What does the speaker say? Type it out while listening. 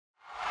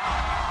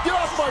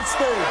off my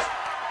stage.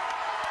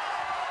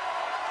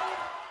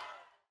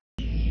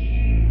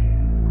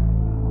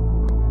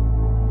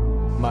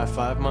 My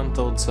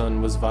 5-month-old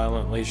son was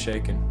violently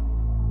shaken.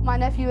 My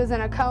nephew is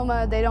in a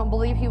coma. They don't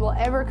believe he will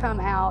ever come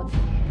out.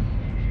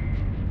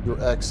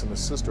 Your ex and his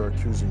sister are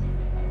accusing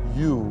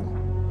you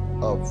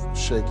of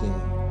shaking.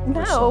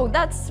 No,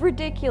 that's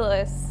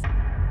ridiculous.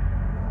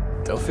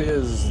 Delfia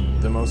is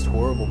the most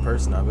horrible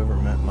person I've ever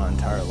met in my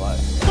entire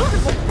life.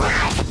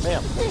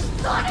 Ma'am.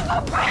 Son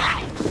of a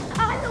brat!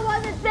 I'm the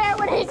one that's there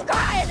when he's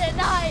crying at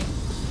night.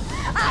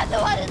 I'm the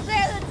one that's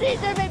there that sees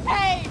him in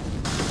pain.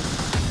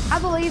 I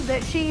believe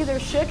that she either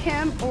shook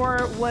him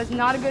or was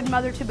not a good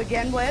mother to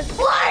begin with.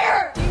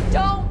 Liar! You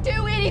don't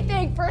do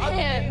anything for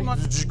him.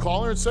 Did you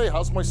call her and say,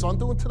 how's my son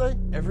doing today?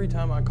 Every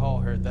time I call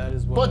her, that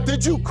is what But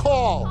did you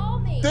call? Call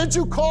me. Did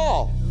you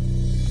call?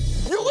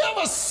 You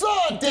have a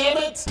son, damn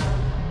it!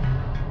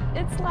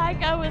 It's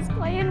like I was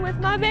playing with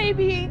my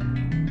baby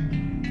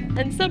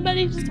and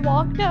somebody just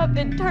walked up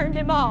and turned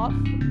him off.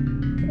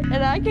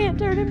 And I can't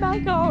turn him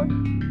back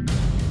on.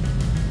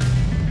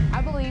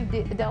 I believe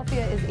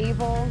Delfia is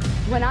evil.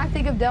 When I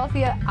think of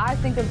Delfia, I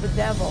think of the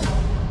devil.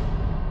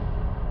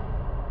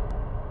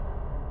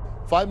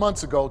 5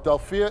 months ago,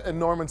 Delfia and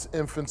Norman's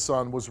infant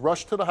son was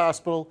rushed to the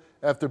hospital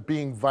after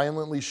being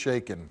violently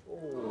shaken.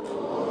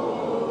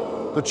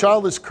 The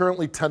child is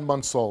currently 10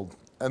 months old,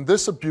 and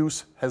this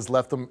abuse has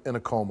left him in a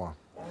coma.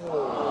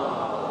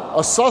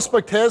 A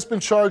suspect has been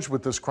charged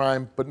with this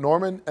crime, but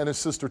Norman and his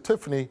sister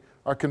Tiffany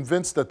are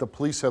convinced that the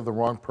police have the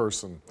wrong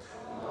person.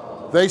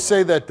 They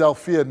say that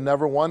Delfia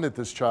never wanted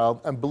this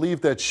child and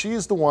believe that she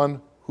is the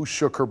one who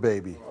shook her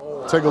baby.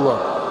 Take a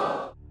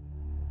look.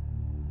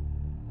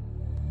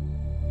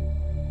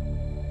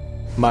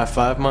 My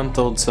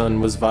 5-month-old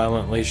son was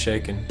violently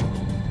shaken.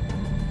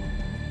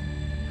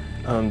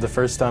 The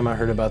first time I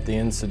heard about the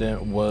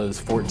incident was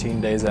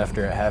 14 days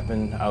after it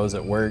happened. I was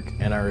at work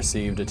and I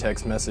received a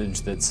text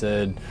message that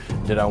said,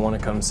 did I want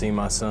to come see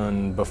my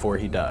son before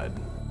he died?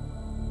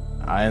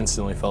 I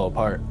instantly fell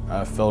apart.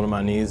 I fell to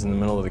my knees in the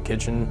middle of the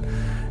kitchen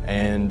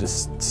and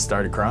just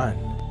started crying.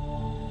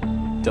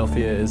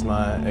 Delfia is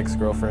my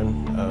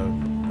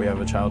ex-girlfriend. We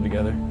have a child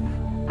together.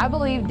 I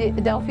believe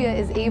Delfia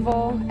is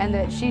evil and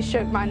that she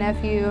shook my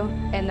nephew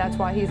and that's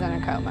why he's in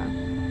a coma.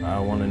 I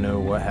want to know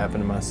what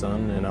happened to my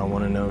son and I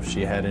want to know if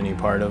she had any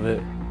part of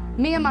it.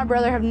 Me and my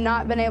brother have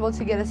not been able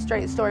to get a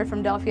straight story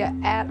from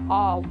Delfia at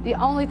all. The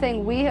only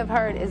thing we have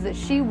heard is that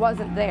she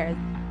wasn't there.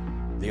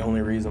 The only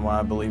reason why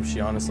I believe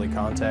she honestly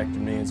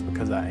contacted me is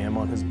because I am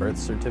on his birth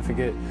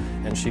certificate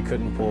and she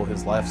couldn't pull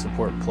his life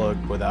support plug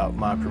without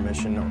my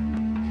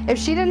permission. If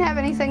she didn't have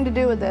anything to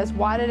do with this,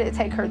 why did it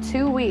take her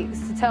 2 weeks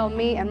to tell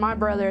me and my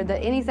brother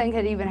that anything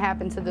had even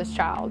happened to this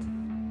child?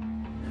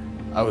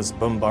 I was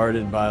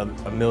bombarded by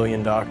a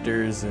million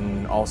doctors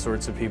and all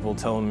sorts of people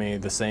telling me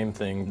the same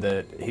thing,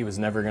 that he was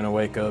never going to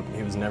wake up,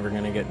 he was never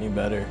going to get any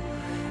better,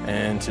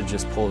 and to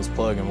just pull his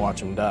plug and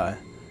watch him die.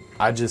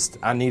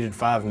 I needed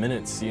 5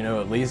 minutes, you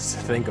know, at least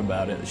to think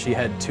about it. She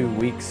had 2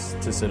 weeks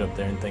to sit up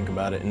there and think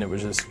about it, and it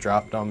was just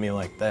dropped on me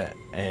like that.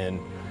 And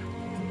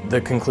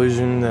the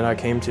conclusion that I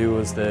came to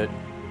was that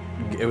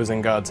it was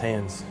in God's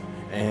hands.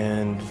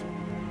 And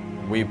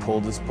we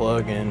pulled his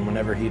plug, and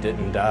whenever he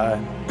didn't die,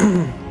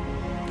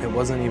 it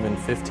wasn't even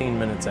 15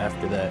 minutes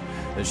after that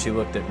she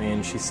looked at me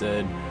and she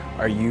said,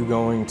 are you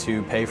going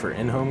to pay for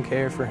in-home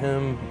care for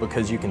him?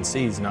 Because you can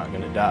see he's not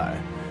going to die.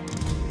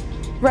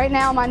 Right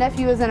now, my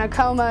nephew is in a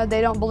coma. They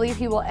don't believe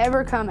he will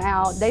ever come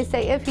out. They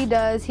say if he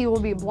does, he will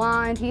be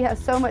blind. He has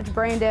so much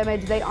brain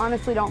damage, they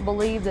honestly don't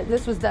believe that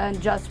this was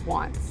done just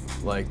once.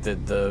 Like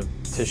that the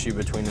tissue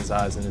between his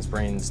eyes and his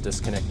brain is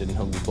disconnected and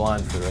he'll be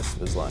blind for the rest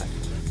of his life.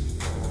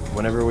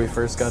 Whenever we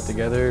first got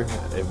together,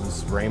 it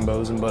was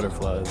rainbows and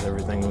butterflies.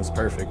 Everything was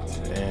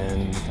perfect.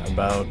 And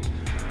about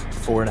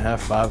 4.5,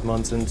 5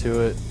 months into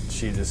it,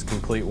 she just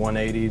complete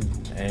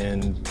 180'd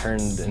and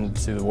turned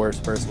into the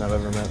worst person I've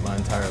ever met in my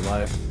entire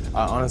life.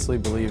 I honestly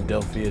believe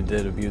Delfia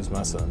did abuse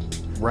my son.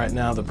 Right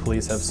now, the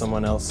police have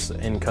someone else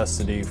in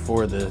custody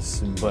for this,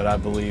 but I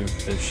believe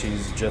that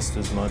she's just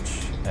as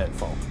much at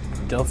fault.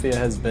 Delfia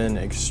has been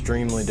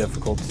extremely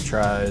difficult to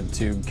try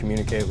to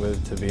communicate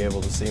with, to be able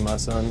to see my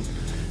son.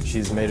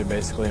 She's made it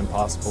basically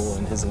impossible.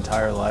 In his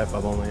entire life,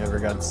 I've only ever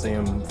got to see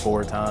him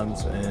 4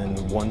 times,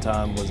 and one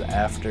time was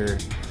after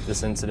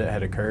this incident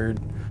had occurred.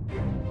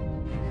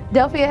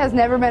 Delfia has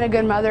never been a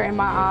good mother in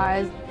my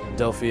eyes.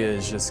 Delfia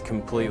is just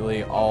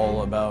completely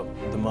all about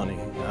the money.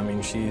 I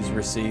mean, she's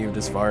received,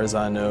 as far as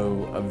I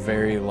know, a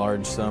very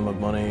large sum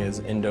of money as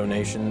in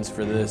donations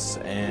for this,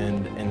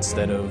 and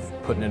instead of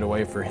putting it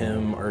away for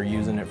him or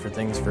using it for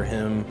things for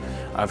him,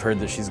 I've heard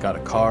that she's got a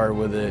car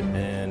with it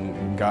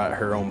and got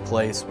her own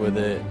place with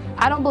it.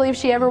 I don't believe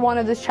she ever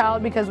wanted this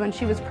child because when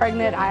she was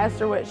pregnant, I asked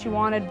her what she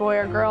wanted, boy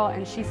or girl,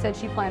 and she said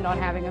she planned on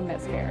having a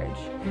miscarriage.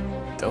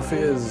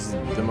 Delfia is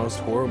the most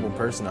horrible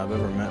person I've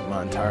ever met in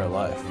my entire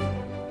life.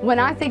 When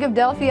I think of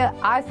Delfia,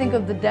 I think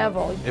of the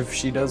devil. If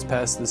she does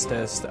pass this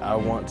test, I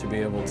want to be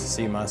able to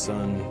see my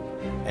son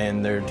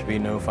and there to be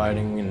no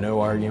fighting and no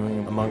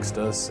arguing amongst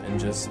us, and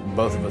just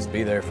both of us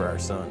be there for our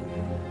son.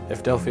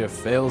 If Delfia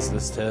fails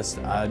this test,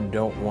 I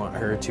don't want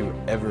her to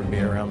ever be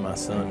around my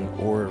son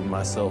or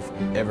myself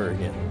ever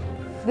again.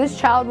 This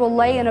child will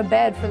lay in a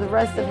bed for the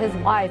rest of his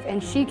life,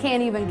 and she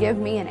can't even give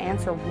me an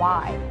answer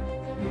why.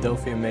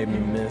 Delfia made me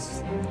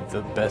miss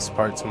the best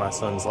parts of my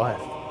son's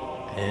life,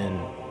 and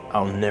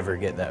I'll never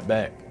get that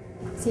back.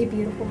 Is he a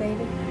beautiful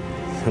baby?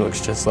 He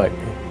looks just like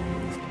me.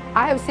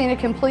 I have seen a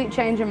complete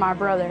change in my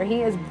brother.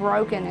 He is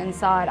broken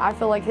inside. I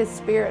feel like his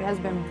spirit has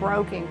been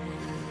broken.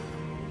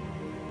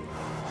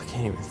 I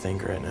can't even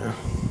think right now.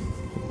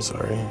 I'm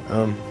sorry.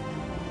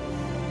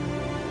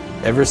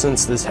 Ever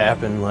since this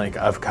happened, like,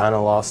 I've kind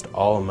of lost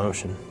all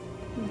emotion,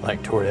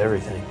 like, toward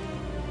everything.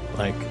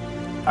 Like,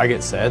 I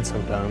get sad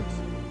sometimes,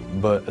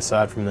 but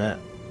aside from that,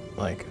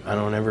 like, I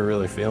don't ever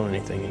really feel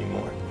anything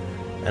anymore.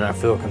 And I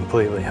feel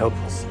completely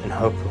helpless and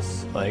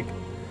hopeless. Like,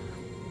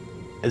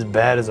 as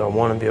bad as I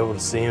want to be able to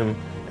see him,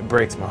 it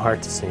breaks my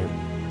heart to see him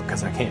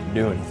because I can't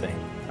do anything.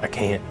 I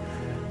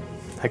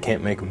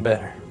can't make him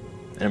better.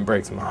 And it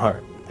breaks my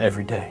heart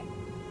every day.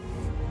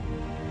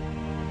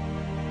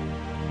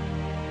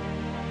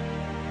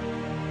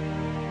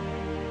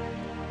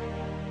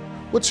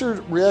 What's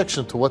your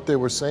reaction to what they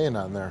were saying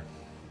on there?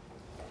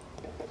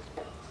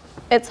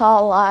 It's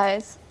all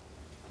lies.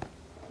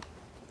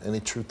 Any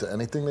truth to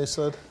anything they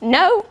said?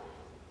 No.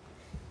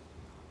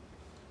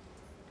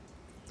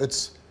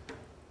 It's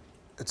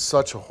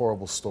such a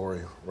horrible story,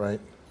 right?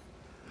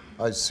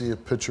 I see a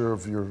picture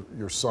of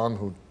your son,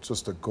 who's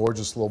just a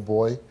gorgeous little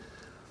boy,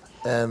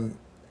 and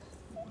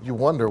you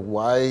wonder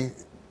why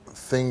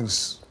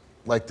things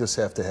like this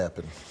have to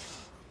happen.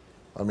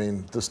 I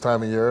mean, this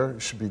time of year, you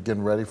should be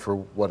getting ready for,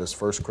 what, his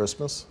first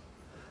Christmas?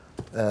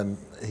 And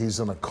he's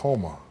in a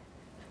coma.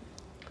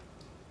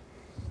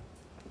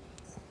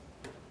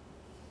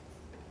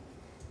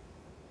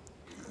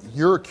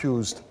 You're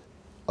accused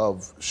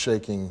of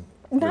shaking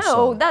your son.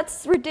 No,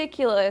 that's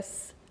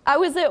ridiculous. I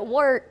was at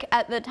work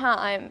at the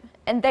time,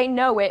 and they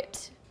know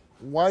it.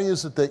 Why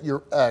is it that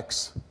your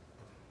ex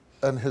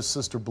and his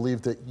sister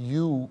believe that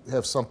you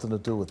have something to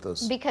do with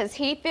this? Because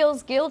he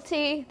feels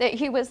guilty that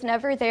he was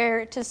never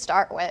there to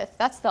start with.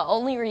 That's the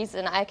only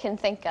reason I can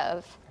think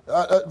of.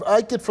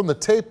 I get from the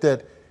tape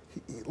that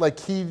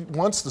he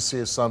wants to see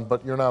his son,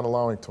 but you're not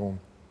allowing to him.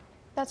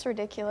 That's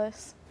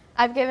ridiculous.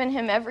 I've given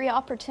him every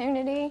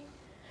opportunity.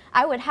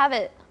 I would have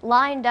it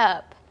lined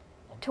up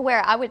to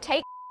where I would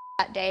take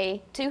that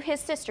day to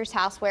his sister's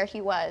house where he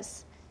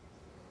was,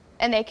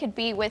 and they could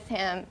be with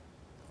him.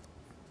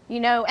 You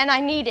know, and I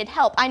needed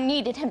help. I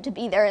needed him to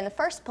be there in the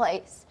first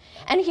place.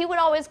 And he would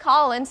always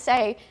call and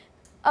say,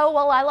 oh,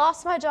 well, I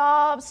lost my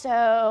job,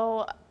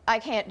 so I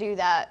can't do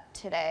that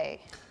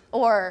today.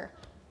 Or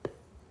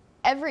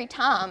every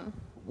time.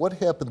 What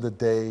happened the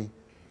day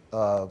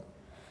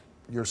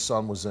your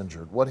son was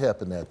injured? What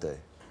happened that day?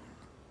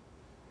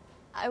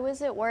 I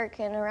was at work,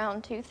 and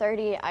around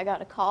 2:30, I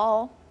got a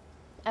call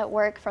at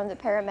work from the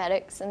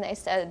paramedics, and they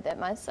said that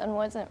my son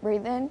wasn't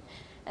breathing,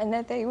 and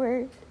that they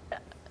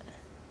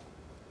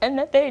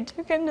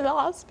took him to the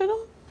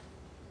hospital.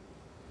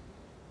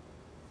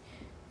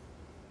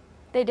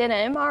 They did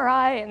an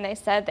MRI, and they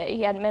said that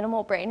he had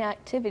minimal brain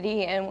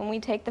activity, and when we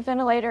take the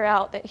ventilator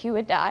out, that he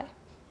would die.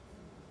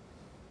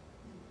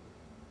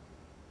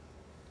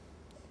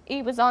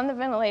 He was on the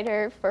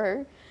ventilator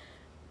for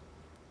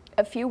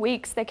a few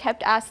weeks. They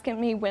kept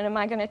asking me, when am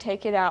I going to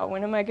take it out?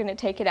 When am I going to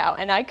take it out?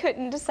 And I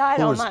couldn't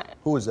decide on my...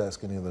 Who was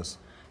asking you this?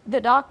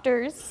 The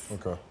doctors.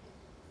 Okay.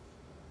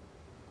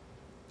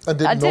 And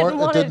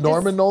did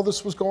Norman know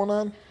this was going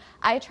on?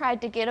 I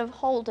tried to get a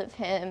hold of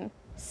him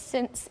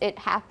since it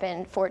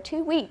happened for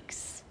 2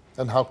 weeks.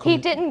 And how come? He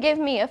didn't give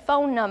me a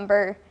phone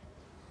number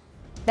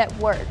that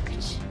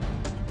worked.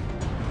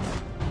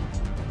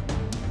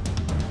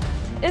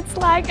 It's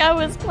like I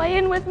was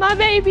playing with my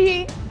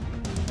baby,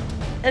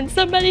 and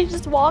somebody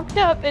just walked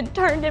up and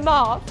turned him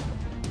off,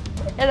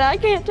 and I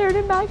can't turn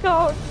him back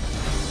on.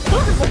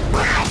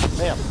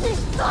 Ma'am.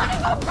 Son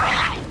of a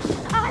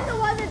bitch! I'm the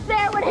one that's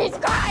there when he's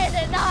crying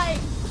at night.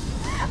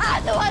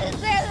 I'm the one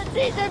that's there that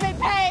sees him in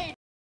pain.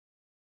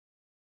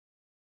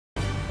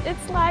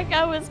 It's like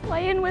I was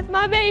playing with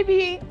my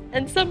baby,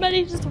 and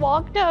somebody just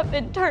walked up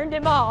and turned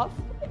him off,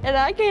 and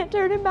I can't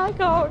turn him back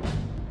on.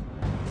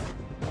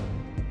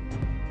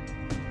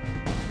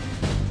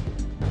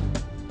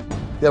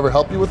 He ever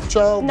help you with the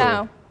child?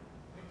 No.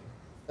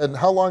 And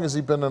how long has he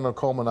been in a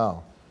coma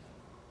now?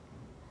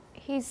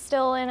 He's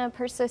still in a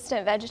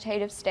persistent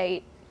vegetative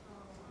state.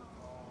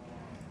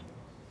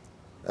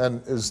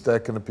 And is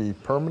that going to be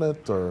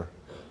permanent, or?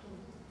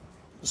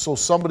 So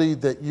somebody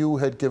that you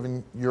had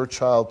given your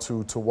child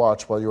to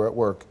watch while you were at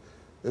work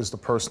is the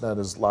person that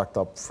is locked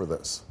up for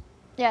this?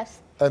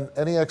 Yes. And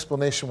any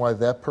explanation why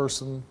that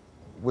person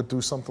would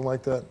do something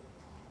like that?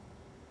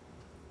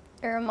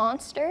 They're a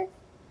monster.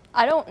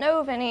 I don't know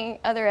of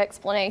any other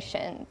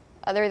explanation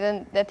other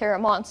than that they're a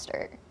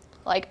monster.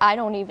 Like, I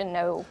don't even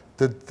know.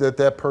 Did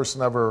that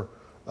person ever,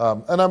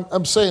 and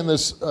I'm saying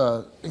this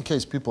in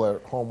case people are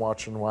at home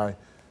watching why,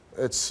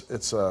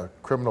 It's a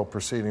criminal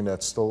proceeding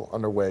that's still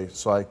underway,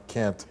 so I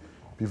can't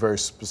be very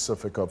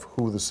specific of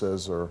who this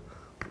is or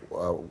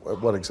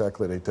what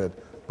exactly they did.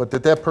 But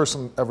did that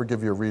person ever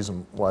give you a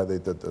reason why they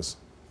did this?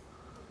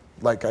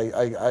 Like,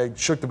 I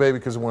shook the baby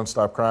because it wouldn't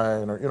stop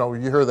crying, or, you know,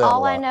 you hear that a lot.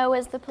 All I know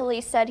is the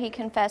police said he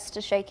confessed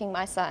to shaking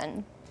my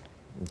son.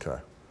 Okay.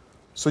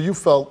 So you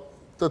felt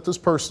that this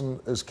person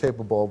is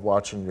capable of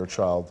watching your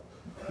child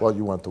while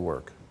you went to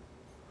work.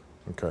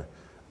 Okay.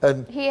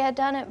 And he had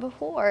done it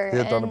before. He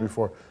had done it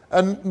before.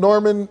 And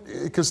Norman,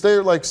 because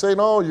they're like saying,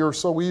 oh, you're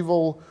so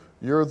evil,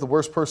 you're the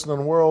worst person in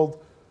the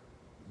world.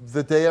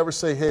 Did they ever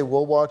say, hey,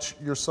 we'll watch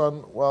your son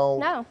while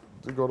No.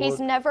 you go to He's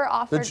work? never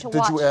offered to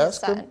watch his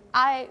ask son. him?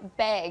 I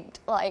begged.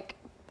 Like,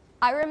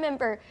 I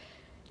remember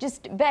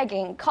just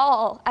begging,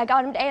 call. I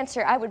got him to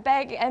answer. I would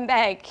beg and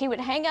beg. He would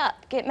hang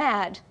up, get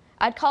mad.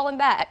 I'd call him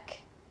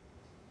back.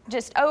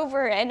 Just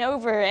over and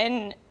over.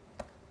 And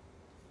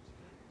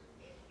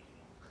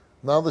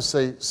now they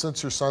say,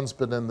 since your son's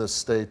been in this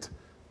state,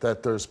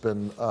 that there's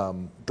been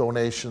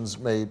donations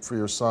made for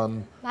your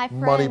son, My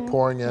money friend-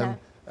 pouring in, no.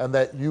 and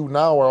that you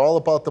now are all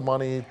about the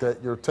money,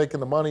 that you're taking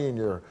the money and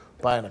you're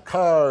buying a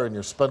car and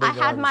you're spending I it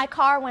had on my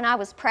car when I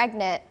was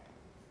pregnant,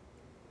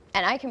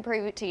 and I can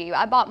prove it to you.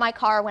 I bought my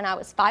car when I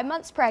was 5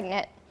 months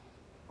pregnant,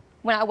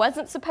 when I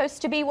wasn't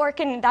supposed to be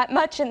working that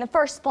much in the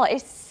first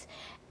place.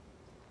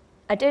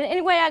 I did it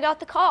anyway. I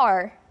got the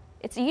car.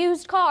 It's a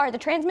used car. The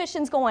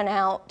transmission's going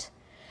out.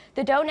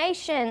 The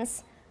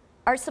donations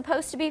are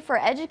supposed to be for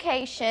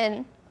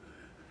education,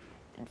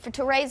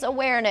 to raise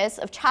awareness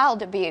of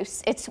child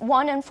abuse. It's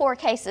 1 in 4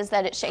 cases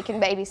that it's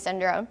shaken baby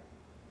syndrome.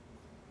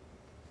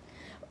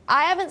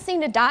 I haven't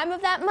seen a dime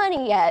of that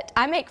money yet.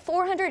 I make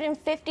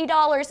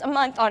 $450 a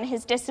month on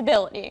his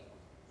disability.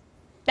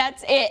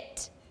 That's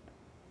it.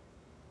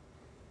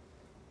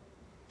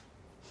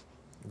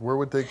 Where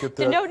would they get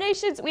The that?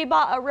 donations, we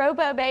bought a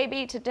Robo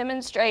Baby to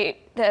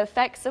demonstrate the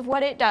effects of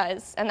what it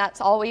does, and that's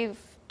all we've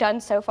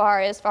done so far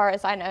as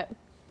I know.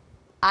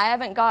 I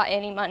haven't got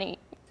any money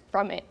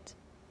from it.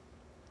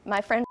 My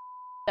friend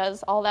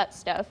does all that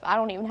stuff. I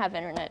don't even have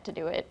internet to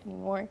do it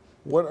anymore.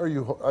 What are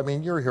you, I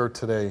mean, you're here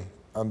today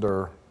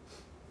under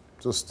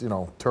just, you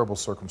know, terrible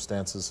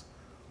circumstances.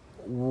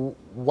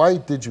 Why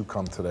did you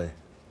come today?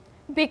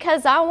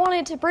 Because I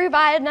wanted to prove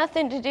I had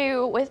nothing to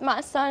do with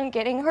my son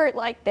getting hurt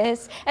like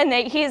this, and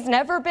that he has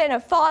never been a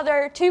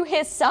father to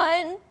his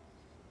son.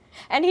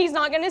 And he's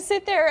not going to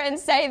sit there and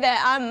say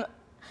that I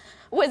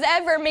was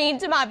ever mean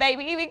to my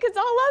baby, because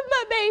I love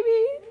my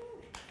baby.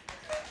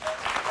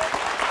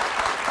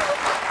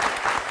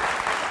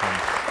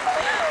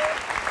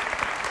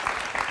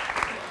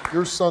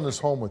 Your son is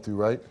home with you,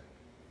 right?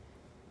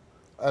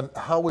 And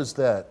how is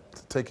that,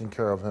 taking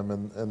care of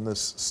him in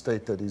this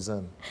state that he's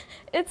in?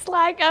 It's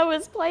like I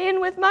was playing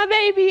with my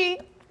baby,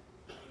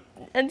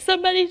 and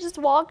somebody just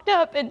walked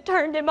up and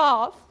turned him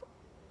off,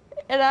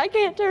 and I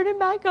can't turn him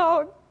back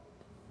on.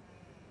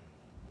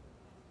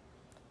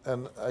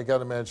 And I got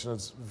to imagine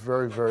it's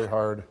very, very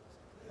hard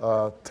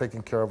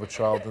taking care of a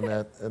child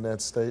in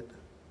that state.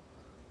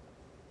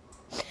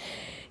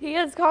 He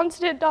has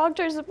constant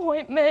doctor's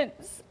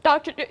appointments.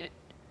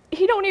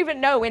 He don't even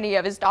know any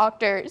of his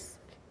doctors.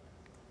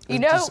 You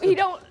know, he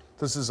don't.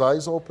 Does his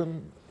eyes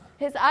open?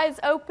 His eyes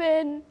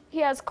open. He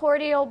has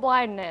corneal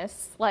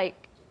blindness.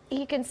 Like,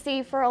 he can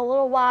see for a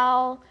little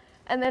while,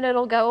 and then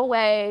it'll go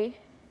away.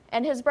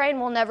 And his brain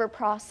will never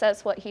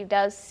process what he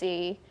does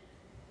see,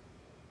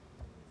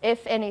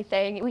 if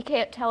anything. We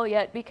can't tell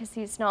yet because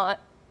he's not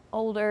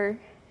older.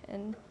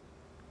 And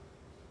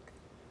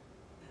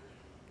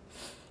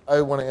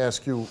I want to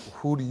ask you,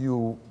 who do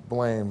you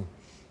blame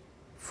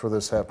for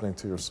this happening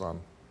to your son?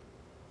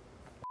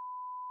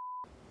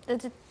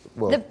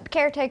 The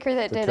caretaker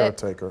that did it. The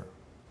caretaker.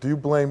 Do you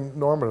blame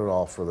Norman at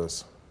all for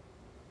this?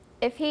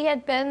 If he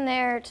had been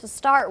there to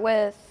start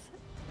with,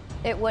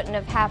 it wouldn't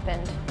have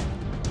happened.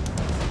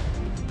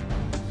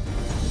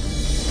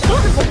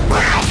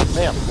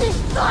 Ma'am. You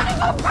son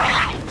of a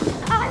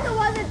bitch! I'm the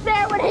one that's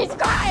there when he's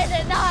crying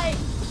at night.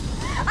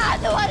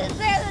 I'm the one that's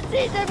there that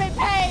sees him in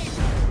pain.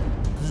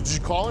 Did you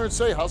call her and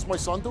say, how's my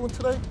son doing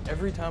today?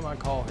 Every time I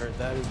call her,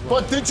 that is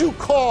what... But did you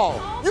call?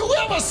 You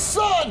have a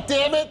son,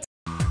 damn it!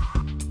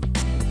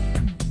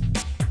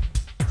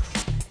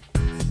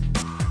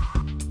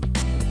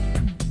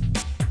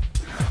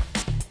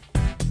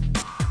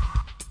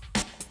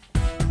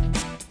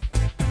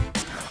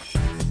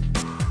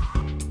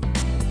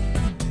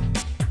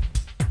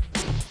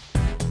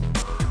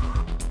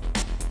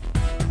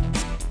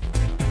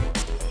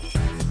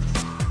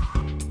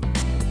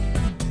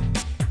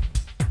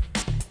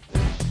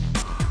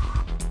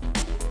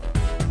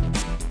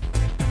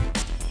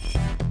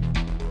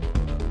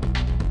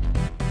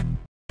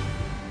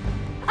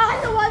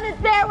 I'm the one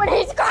that's there when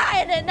he's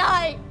crying at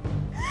night.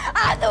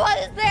 I'm the one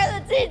that's there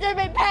that sees him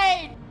in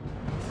pain.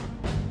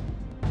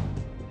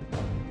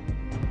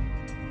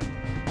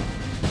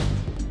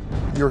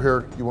 You're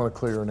here, you want to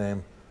clear your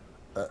name.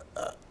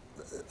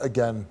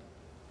 Again,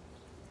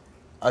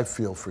 I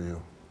feel for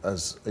you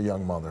as a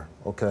young mother,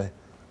 okay?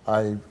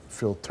 I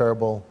feel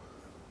terrible.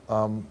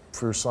 for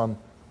your son.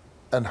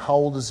 And how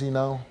old is he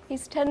now?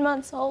 He's 10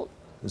 months old.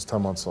 He's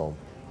 10 months old.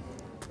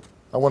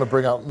 I want to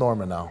bring out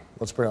Norman now.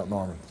 Let's bring out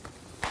Norman.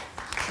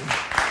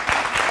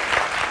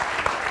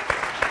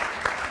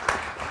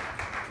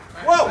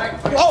 Whoa!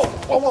 Whoa!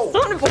 Whoa! Whoa!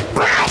 Son of a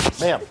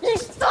bitch! Ma'am. You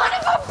son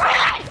of a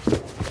bitch!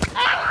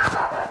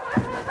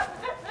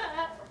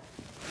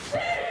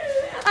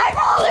 I'm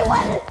the only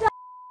one that's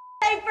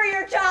safe for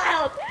your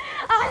child.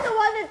 I'm the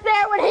one that's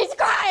there when he's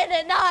crying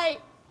at night.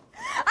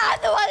 I'm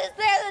the one that's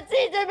there that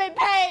sees him in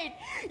pain.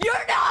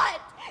 You're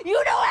not.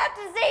 You don't have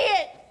to see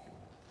it.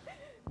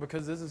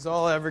 Because this is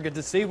all I ever get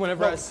to see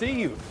whenever I see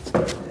you.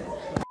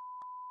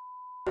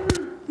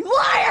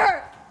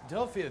 Liar!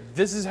 Delfia,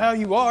 this is how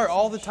you are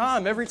all the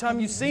time. Every time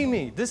you see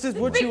me, this is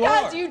what you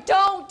are. Because you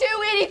don't do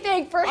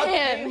anything for I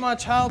pay him. my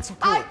child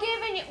support. I've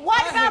given you.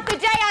 What about the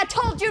day I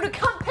told you to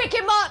come pick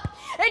him up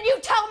and you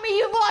tell me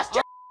you've lost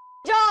your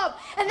job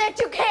and that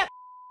you can't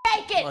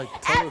make it?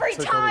 Every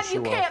time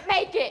you can't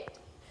make it.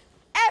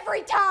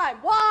 Every time.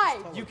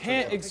 Why? You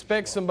can't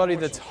expect somebody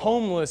that's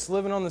homeless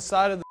living on the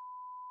side of the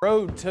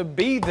road to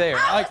be there.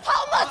 I was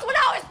homeless when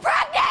I was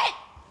pregnant.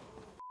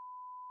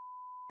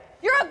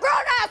 You're a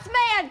grown-ass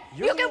man.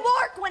 You can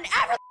work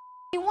whenever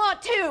you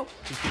want to.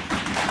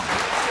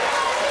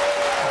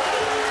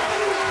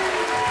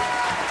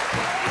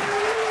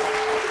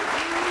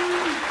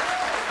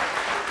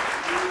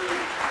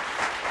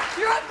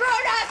 You're a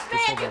grown-ass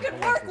man. You can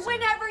work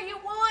whenever you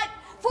want,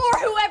 for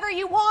whoever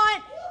you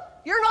want.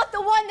 You're not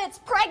the one that's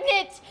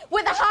pregnant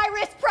with a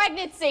high-risk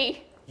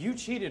pregnancy. You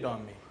cheated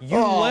on me. You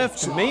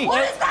left me.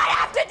 What does that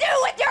have to do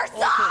with your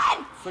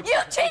son?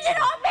 You cheated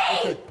on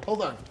me. Okay,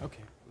 hold on.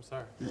 Okay, I'm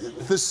sorry.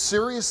 The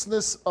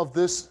seriousness of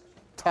this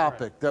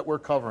topic that we're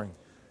covering,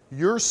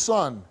 your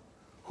son,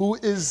 who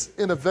is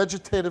in a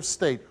vegetative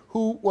state,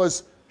 who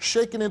was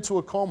shaken into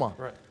a coma,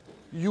 Right.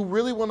 you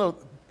really want to,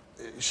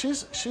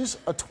 she's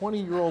a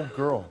 20-year-old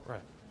girl.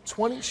 Right.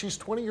 She's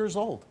 20 years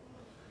old.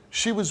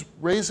 She was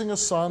raising a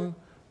son,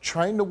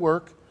 trying to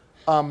work,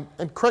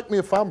 and correct me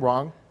if I'm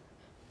wrong,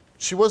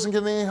 she wasn't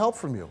getting any help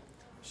from you.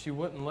 She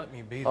wouldn't let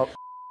me be there.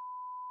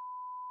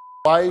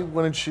 Why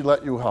wouldn't she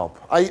let you help?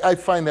 I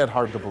find that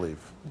hard to believe.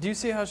 Do you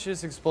see how she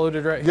just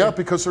exploded right here? Yeah,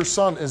 because her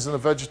son is in a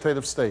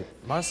vegetative state.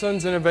 My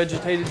son's in a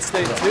vegetated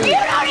state too. You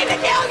don't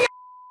even know your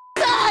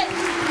son.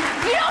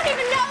 You don't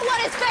even know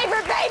what his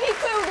favorite baby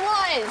food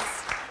was.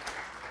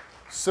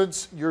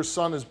 Since your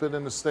son has been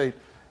in the state,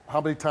 how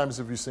many times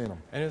have you seen him?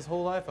 And his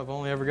whole life, I've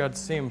only ever got to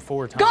see him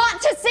 4 times.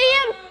 Got to see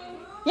him?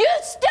 You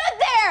stood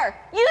there.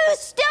 You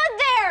stood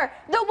there.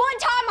 The one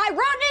time I run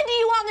into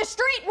you on the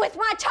street with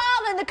my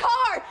child in the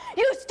car,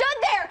 you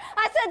stood there.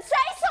 I said,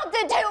 say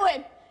something to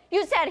him.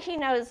 You said, he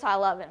knows I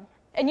love him.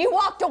 And you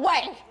walked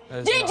away.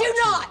 Did you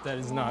not? That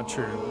is not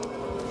true.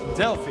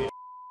 Delfia.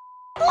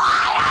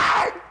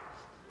 Liar!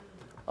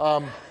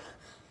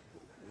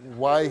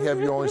 Why have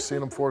you only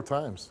seen him 4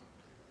 times?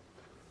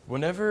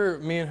 Whenever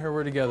me and her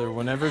were together,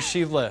 whenever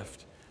she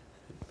left,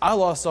 I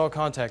lost all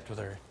contact with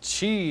her.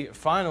 She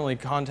finally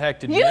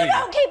contacted me. You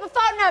don't keep a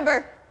phone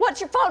number.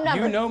 What's your phone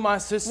number? You know my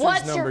sister's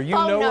What's your number. You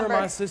phone know number?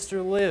 where my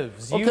sister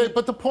lives. Okay,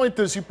 but the point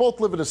is, you both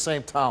live in the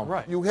same town.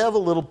 Right. You have a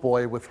little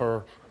boy with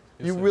her.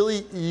 Yes, You sir.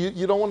 really,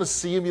 you don't want to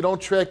see him. You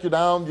don't track you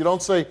down. You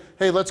don't say,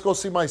 hey, let's go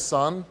see my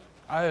son.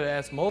 I had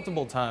asked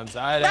multiple times.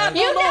 I had asked.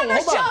 You never hold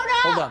on, showed up.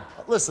 Hold on.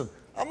 Listen,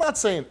 I'm not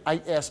saying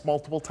I asked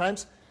multiple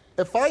times.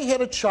 If I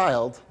had a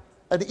child,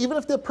 and even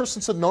if that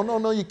person said, no, no,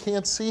 no, you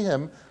can't see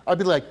him, I'd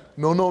be like,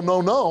 no, no,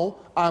 no, no,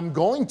 I'm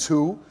going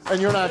to,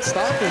 and you're not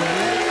stopping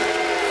me.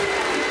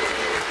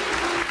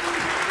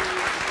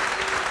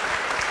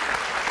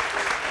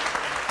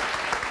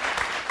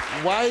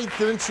 Why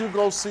didn't you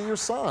go see your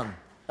son?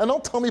 And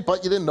don't tell me,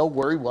 but you didn't know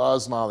where he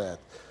was and all that.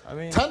 I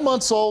mean, 10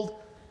 months old,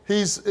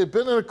 he's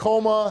been in a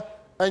coma,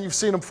 and you've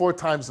seen him 4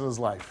 times in his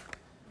life.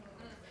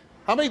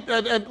 How many,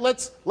 and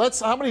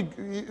how many,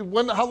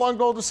 how long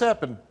ago did this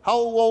happen? How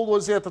old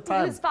was he at the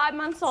time? He was 5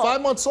 months old.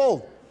 5 months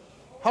old.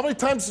 How many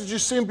times did you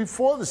see him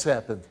before this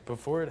happened?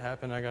 before it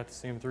happened, I got to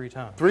see him 3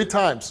 times. 3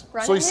 times.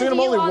 Running So you've seen him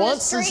into you only on the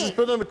once since he's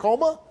street. been in a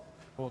coma?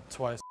 Well,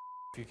 twice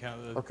if you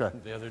count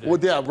the other day. Well,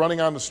 yeah,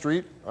 running on the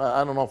street.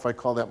 I don't know if I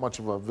call that much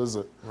of a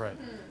visit. Right.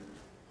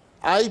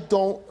 I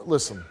don't,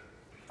 listen,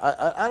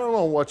 I don't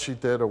know what she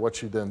did or what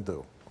she didn't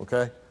do,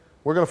 okay?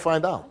 We're going to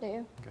find out. Do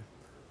you?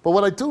 But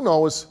what I do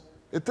know is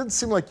it didn't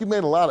seem like you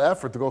made a lot of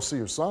effort to go see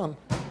your son.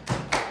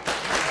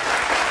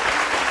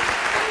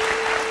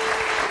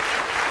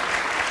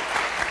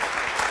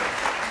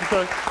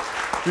 Okay.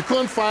 You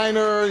couldn't find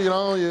her, you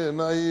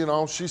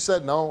know, she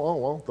said no. Oh,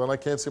 well, then I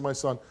can't see my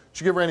son.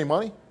 Did you give her any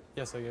money?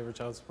 Yes, I gave her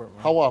child support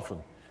money. How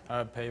often?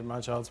 I pay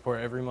my child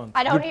support every month.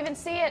 I don't even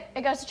see it.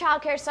 It goes to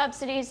child care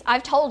subsidies.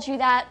 I've told you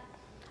that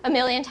a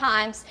million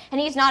times.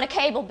 And he's not a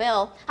cable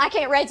bill. I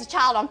can't raise a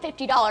child on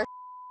 $50 a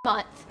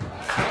month.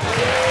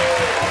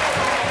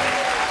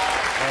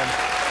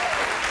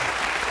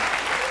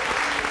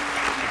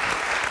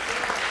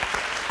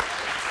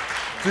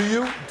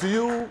 Do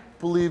you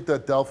believe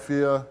that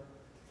Delfia,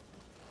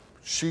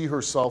 she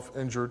herself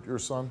injured your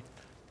son?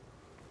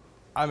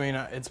 I mean,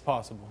 it's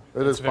possible.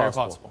 It's very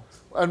possible.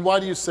 And why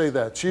do you say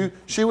that?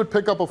 She would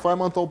pick up a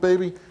 5-month-old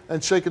baby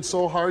and shake it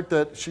so hard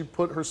that she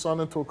put her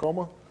son into a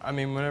coma? I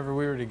mean, whenever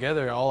we were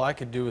together, all I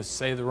could do was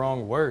say the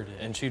wrong word,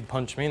 and she'd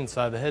punch me in the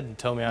side of the head and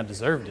tell me I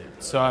deserved it.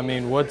 So, I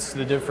mean, what's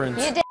the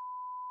difference? You did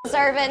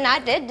deserve it, and I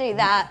did do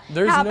that.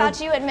 How about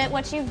you admit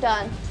what you've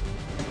done?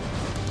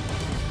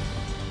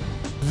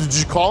 Did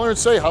you call her and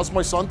say, how's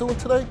my son doing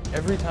today?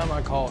 Every time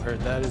I call her,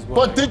 that is what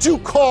But did you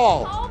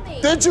call? Call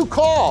me. Did you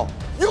call?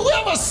 You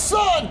have a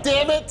son,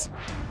 damn it!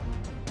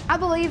 I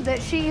believe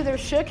that she either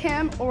shook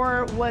him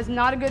or was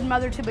not a good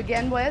mother to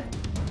begin with.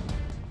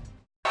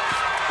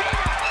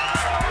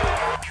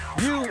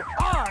 You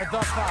are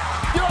the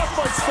father. Get off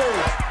my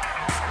stage!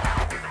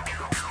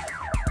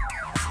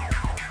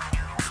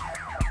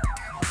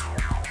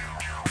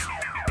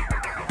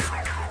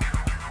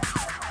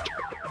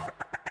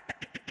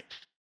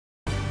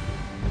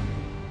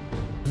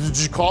 Did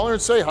you call her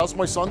and say, how's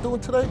my son doing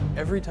today?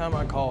 Every time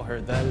I call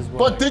her, that is what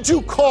But did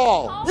you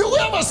call? You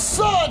have a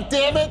son,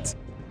 damn it!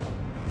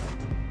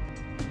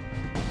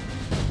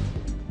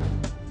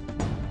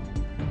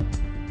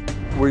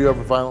 Were you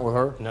ever violent with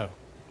her? No.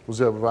 Was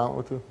he ever violent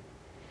with you?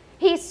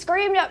 He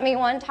screamed at me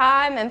one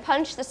time and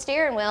punched the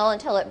steering wheel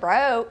until it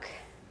broke.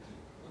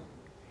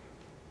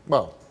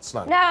 Well, it's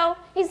not. No,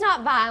 he's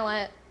not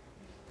violent.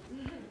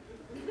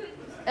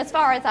 As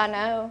far as I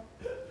know.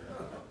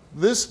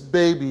 This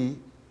baby,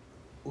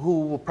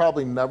 who will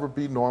probably never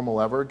be normal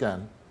ever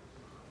again,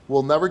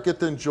 will never get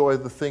to enjoy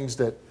the things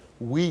that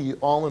we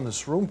all in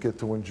this room get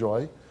to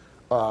enjoy.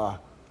 Well,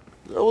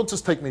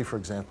 just take me for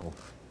example.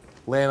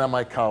 Laying on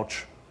my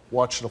couch,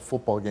 watching a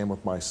football game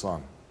with my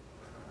son.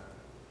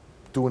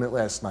 Doing it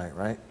last night,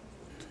 right?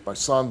 My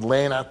son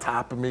laying on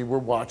top of me, we're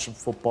watching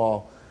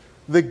football.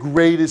 The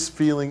greatest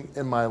feeling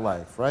in my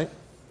life, right?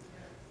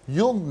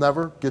 You'll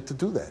never get to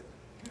do that.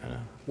 I know.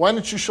 Why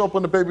didn't you show up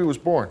when the baby was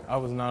born? I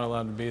was not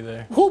allowed to be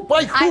there. Who?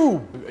 By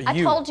who?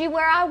 I told you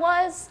where I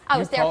was. I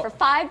was there for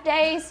 5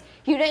 days.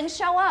 You didn't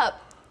show up.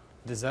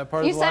 Is that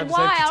part You of the lie said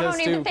detector why? I test don't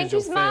too? even 'Cause think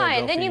you'll he's fail,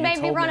 mine. Then Delfia. you made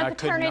me told run a I could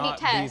paternity not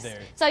be test. there.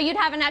 So you'd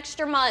have an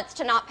extra month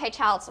to not pay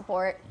child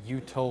support.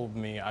 You told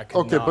me I could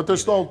Okay, not but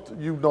there's be there. no,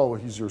 you know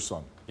he's your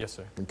son. Yes,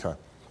 sir. Okay.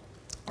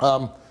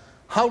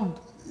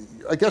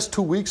 I guess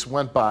 2 weeks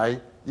went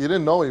by. You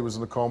didn't know he was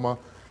in a coma.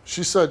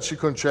 She said she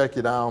couldn't track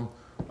you down.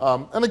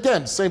 And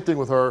again, same thing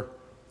with her.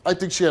 I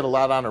think she had a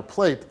lot on her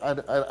plate.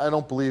 I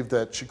don't believe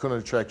that she couldn't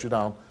have tracked you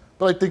down.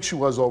 But I think she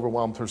was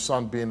overwhelmed, her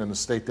son being in the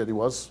state that he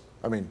was.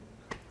 I mean,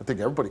 I think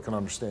everybody can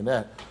understand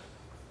that.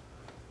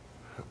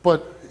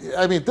 But,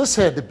 I mean, this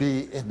had to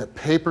be in the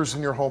papers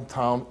in your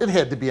hometown. It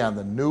had to be on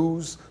the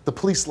news. The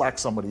police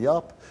locked somebody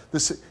up.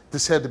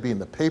 This had to be in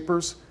the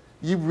papers.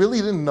 You really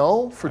didn't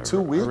know for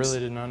 2 weeks? I really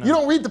did not know. You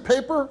don't read the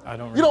paper? I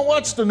don't read You don't the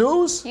watch the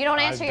news? You don't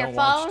answer your I don't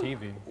watch phone.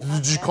 TV.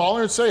 Did you call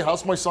her and say,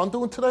 how's my son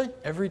doing today?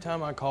 Every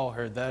time I call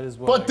her, that is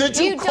what But I did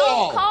get. you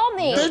call? don't call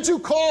me. Did you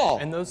call?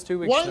 In those 2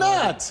 weeks, Why no.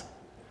 not?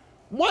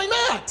 Why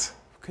not?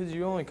 Because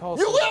you only call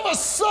You have a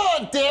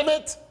son, damn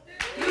it!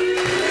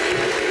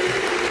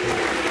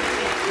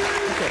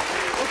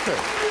 Okay.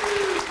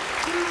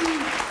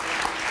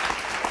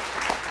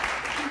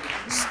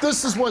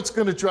 This is what's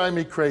going to drive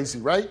me crazy,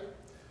 right?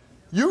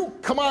 You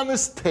come on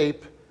this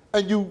tape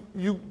and you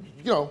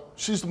know,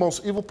 she's the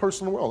most evil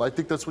person in the world. I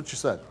think that's what you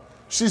said.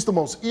 She's the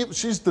most evil,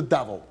 she's the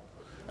devil.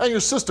 And your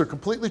sister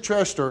completely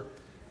trashed her.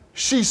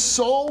 She's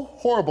so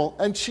horrible,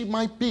 and she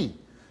might be.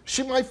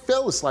 She might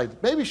fail this life.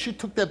 Maybe she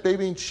took that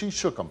baby and she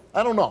shook him.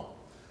 I don't know.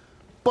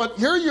 But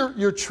here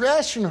you're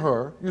trashing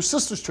her, your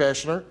sister's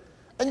trashing her,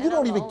 and you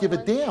don't even give a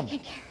damn.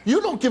 You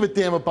don't give a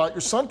damn about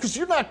your son because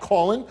you're not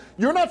calling,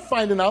 you're not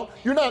finding out,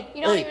 you're not,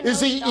 You don't hey, even know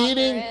is he which doctor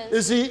eating? it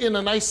Is he in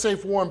a nice,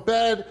 safe, warm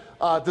bed?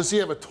 Does he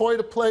have a toy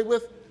to play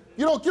with?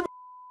 You don't give a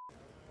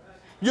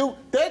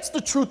that's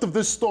the truth of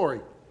this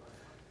story.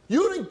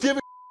 You didn't give a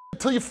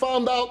until you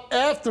found out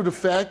after the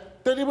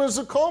fact that he was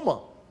in a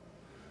coma.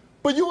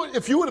 But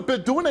if you would have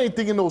been doing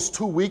anything in those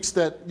 2 weeks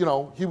that, you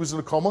know, he was in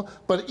a coma,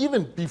 but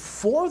even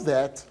before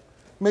that,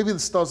 maybe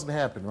this doesn't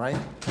happen, right?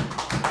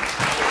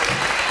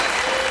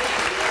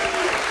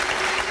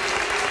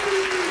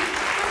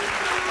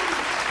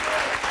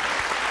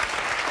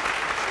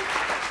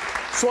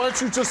 So aren't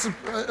you just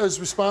as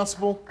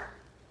responsible?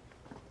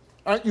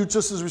 Aren't you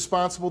just as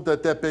responsible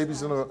that that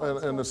baby's in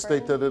a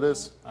state that it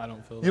is? I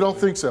don't feel You don't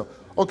think so?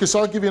 Okay, so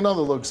I'll give you another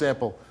little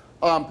example.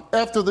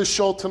 After this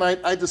show tonight,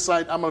 I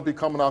decide I'm going to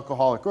become an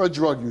alcoholic or a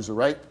drug user,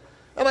 right?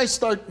 And I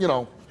start, you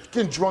know,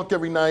 getting drunk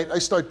every night. I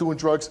start doing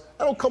drugs.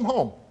 I don't come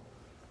home.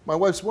 My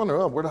wife's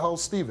wondering, oh, where the hell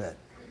is Steve at?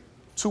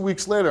 2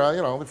 weeks later,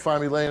 you know, they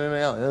find me laying in the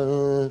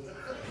alley.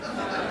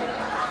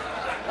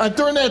 And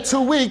during that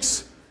 2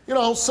 weeks, you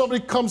know,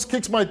 somebody comes,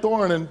 kicks my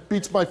door in and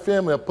beats my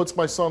family up, puts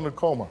my son in a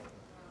coma.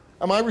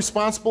 Am I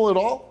responsible at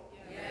all?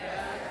 Yes.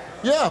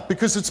 Yeah,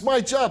 because it's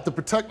my job to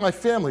protect my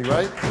family,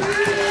 right?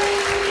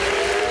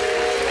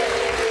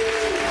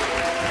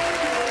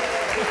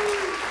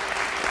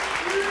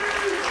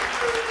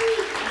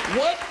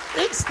 What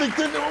instinct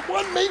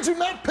what made you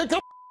not pick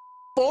up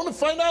the phone and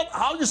find out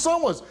how your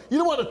son was? You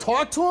didn't want to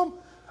talk to him?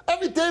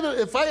 Every day,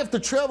 if I have to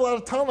travel out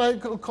of town, I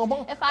come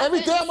home.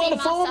 Every day I'm on the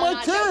phone with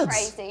my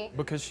kids.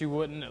 Because she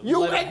wouldn't You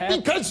let it happen.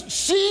 because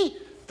she.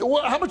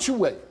 How much you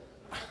weigh?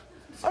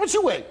 How much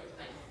you weigh?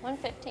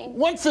 115.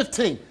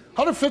 115.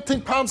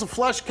 115 pounds of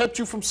flesh kept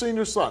you from seeing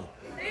your son.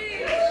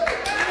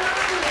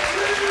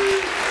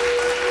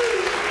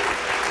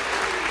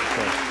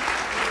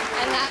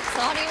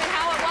 Not even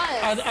how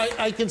it was.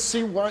 I can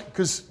see why,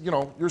 because, you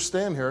know, you're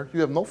standing here, you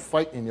have no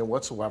fight in you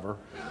whatsoever.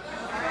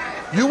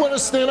 You want to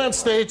stand on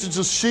stage and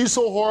just, she's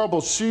so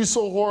horrible, she's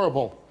so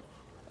horrible.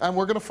 And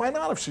we're going to find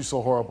out if she's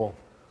so horrible.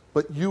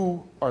 But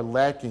you are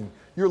lacking.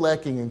 You're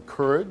lacking in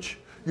courage.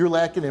 You're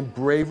lacking in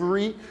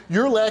bravery.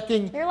 You're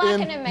lacking in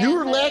manhood.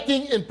 You're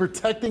lacking in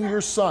protecting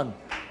your son.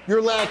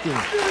 You're lacking.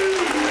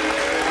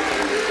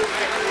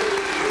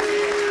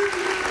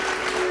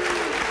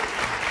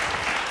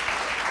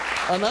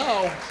 And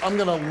now, I'm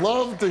gonna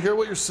love to hear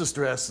what your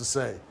sister has to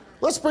say.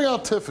 Let's bring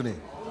out Tiffany.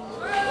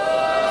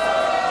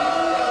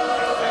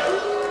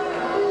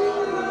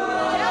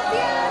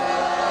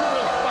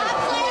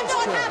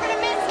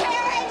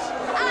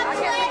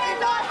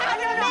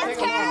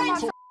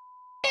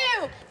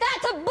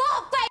 That's a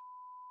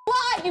bullface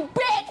lie, you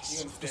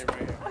bitch!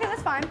 Okay,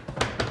 that's fine.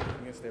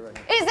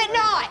 Is it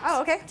not?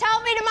 Oh, okay.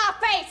 Tell me to my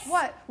face.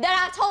 What?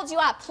 That I told you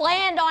I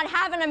planned on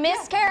having a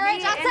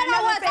miscarriage. I said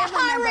I was a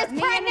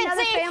high-risk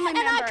pregnancy, and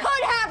I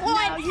could have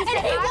one, and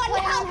he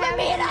wasn't helping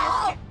me at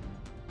all.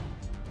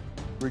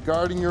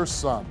 Regarding your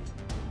son,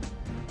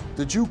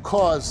 did you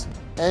cause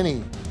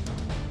any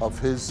of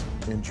his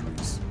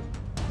injuries?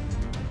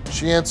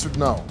 She answered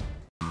no.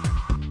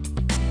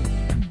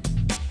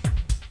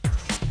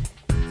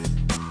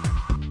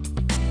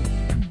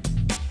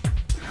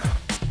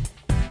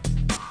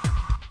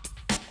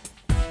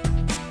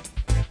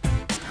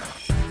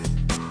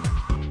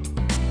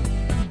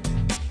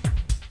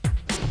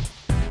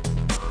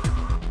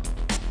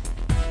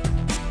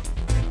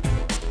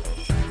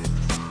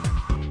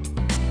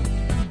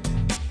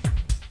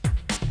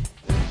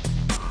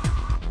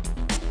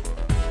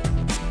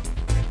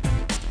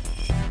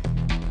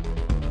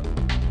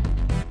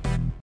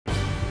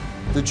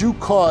 Did you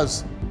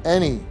cause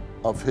any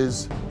of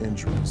his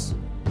injuries?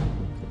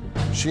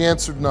 She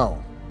answered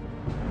no.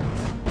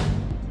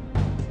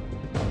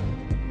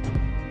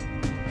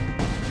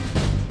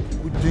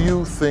 Do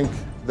you think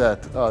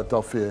that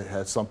Delfia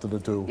had something to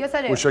do Yes,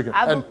 I do. with shaking?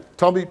 And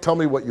tell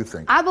me what you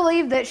think. I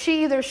believe that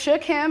she either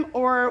shook him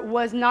or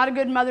was not a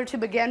good mother to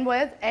begin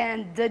with,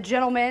 and the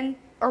gentleman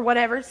or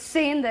whatever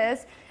seen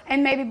this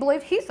and maybe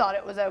believed he thought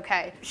it was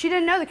okay. She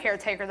didn't know the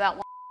caretaker that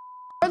long.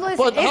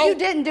 Regardless, if you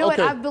didn't do it,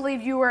 I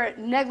believe you were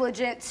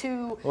negligent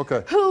to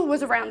who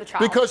was around the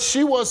child. Because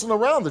she wasn't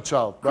around the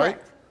child, right?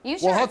 Correct. You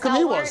sure how come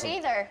he weren't wasn't?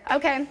 either.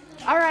 Okay.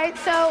 All right.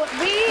 So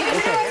we. You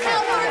sure as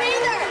hell weren't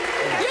either.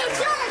 You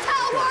sure as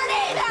hell weren't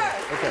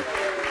either. Okay.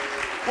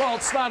 Well,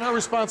 it's not her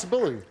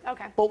responsibility.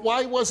 Okay. But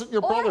why wasn't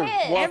your brother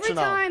watching Every out?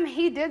 time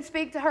he did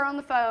speak to her on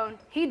the phone,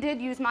 he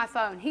did use my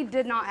phone. He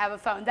did not have a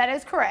phone. That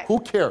is correct. Who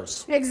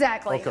cares?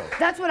 Exactly. Okay.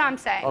 That's what I'm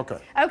saying. Okay.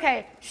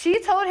 Okay.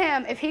 She told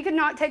him if he could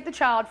not take the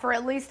child for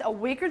at least a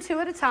week or two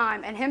at a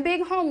time, and him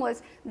being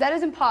homeless, that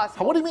is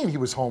impossible. What do you mean he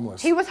was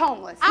homeless? He was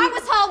homeless. I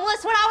was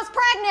homeless when I was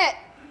pregnant.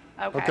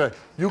 Okay.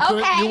 You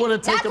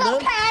wouldn't take him in?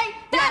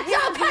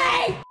 That's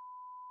okay.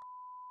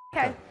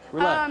 Okay.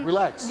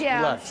 Relax. Yeah,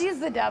 relax. she's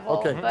the devil.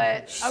 Okay.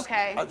 But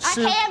okay. I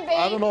can be.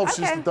 I don't know if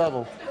she's the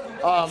devil.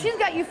 She's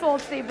got you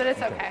fooled, Steve, but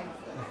it's okay.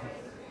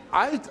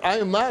 I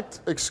am not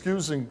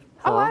excusing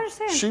her. Oh, I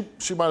understand.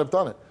 She might have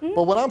done it.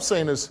 But what I'm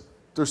saying is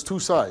there's two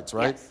sides,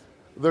 right? Yes.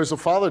 There's a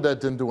father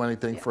that didn't do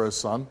anything for his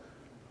son.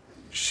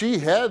 She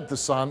had the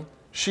son.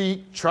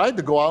 She tried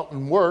to go out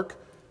and work.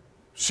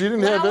 She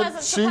didn't have it. I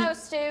wasn't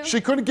supposed to.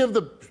 She couldn't give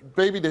the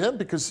baby to him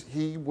because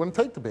he wouldn't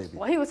take the baby.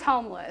 Well, he was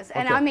homeless,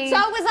 and Okay. I mean. So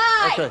was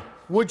I. Okay.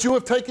 Would you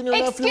have taken your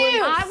nephew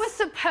in? I was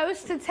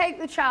supposed to take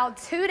the child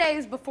 2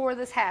 days before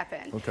this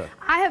happened. Okay.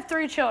 I have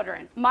 3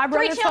 children. My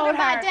brother 3 told children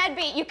by her. a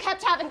deadbeat. You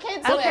kept having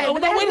kids Okay, with him.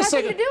 but that wait a has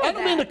nothing second. to do with I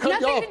don't mean to that. cut you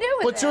Nothing off. to do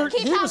with But that.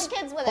 Keep having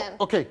kids with him.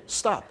 Okay,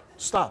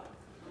 stop.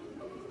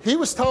 He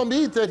was telling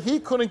me that he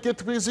couldn't get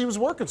to because he was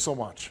working so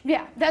much.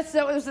 Yeah, that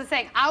was the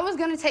thing. I was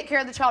going to take care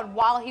of the child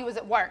while he was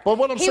at work. But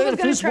what I'm saying, was if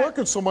gonna he's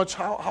working so much,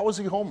 how is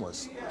he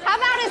homeless? How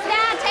about his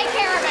dad take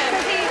care of him?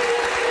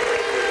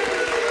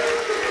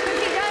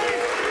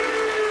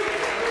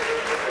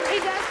 He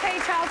does pay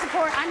child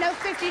support. I know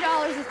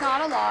 $50 is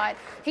not a lot.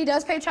 He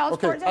does pay child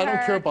support to her. I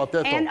don't care about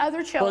that, and though.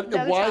 other children.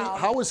 But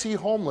how is he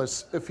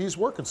homeless if he's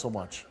working so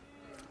much?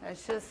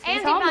 It's just And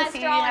he's he homeless. buys He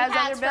straw and has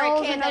hats other for a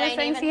bills kid and that other ain't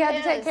things even he had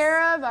to take his.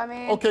 care of. I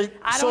mean, Okay,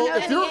 I so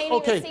don't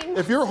know.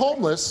 if you're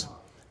homeless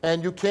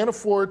and you can't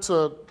afford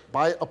to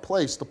buy a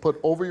place to put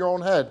over your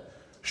own head,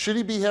 should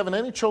he be having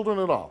any children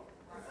at all?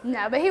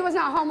 No, but he was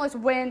not homeless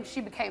when she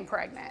became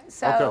pregnant.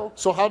 So Okay.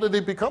 So how did he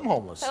become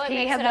homeless? So it he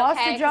makes had it lost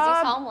okay a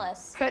job. He's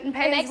homeless. Couldn't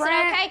pay it his makes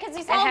rent. it okay because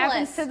he's It homeless.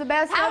 happens to the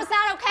best How of is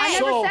that okay? I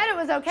never said it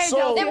was okay, So-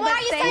 Delfia, Then why but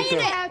are you things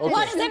saying it? happen.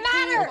 What does it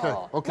matter?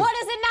 Okay. What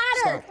does it matter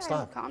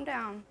Stop. Calm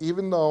down.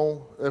 Even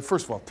though,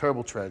 first of all,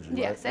 terrible tragedy,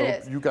 Yes, right?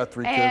 it is. You got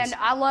 3 kids. And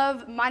I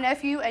love my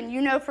nephew, and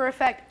you know for a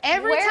fact,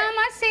 every time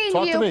I see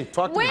Talk you. to me.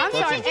 Talk to me. I'm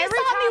sorry, You every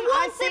saw me time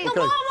I once see in the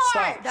Okay,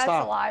 Walmart. That's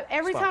a lie.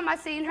 Every time I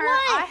seen her,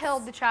 I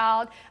held the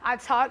child. I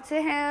talked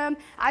to him.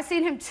 I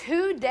seen him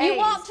 2 days. You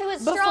walked to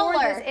his before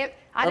stroller. This.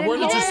 I And didn't where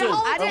did you hold see him. him?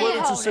 I And didn't where did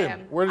you hold see him?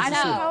 him. Where did you I see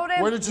him? didn't hold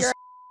him. Where did you You're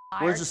see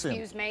him? Where did you see him?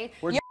 Excuse me.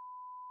 Where'd you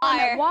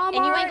Liar. Walmart.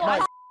 And you ain't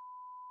gonna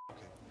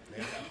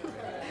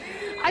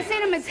I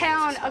seen him in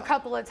town a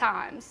couple of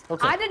times.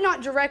 Okay. I did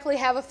not directly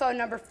have a phone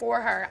number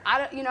for her.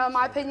 In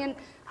my opinion,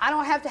 I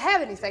don't have to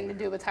have anything to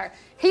do with her.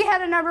 He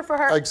had a number for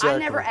her. Exactly. I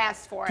never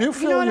asked for it. Do you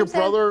feel what your I'm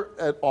saying? brother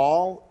at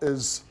all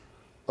is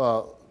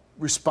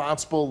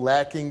responsible,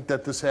 lacking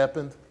that this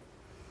happened?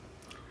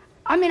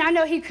 I mean, I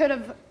know he could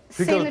have He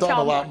seen could have the done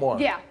child a lot more.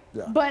 Yeah.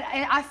 Yeah. But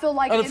I feel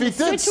like And in if he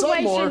the did some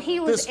situation more, he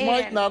was this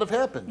might not have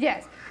happened.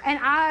 Yes. And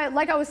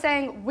like I was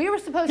saying, we were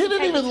supposed He to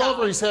didn't take even the love her.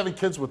 child. He's having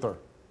kids with her.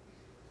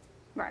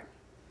 Right.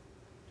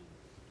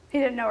 He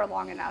didn't know her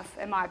long enough,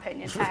 in my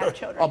opinion, to have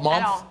children. A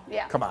month? At all.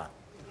 Yeah. Come on.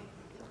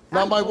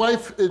 Now, my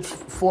wife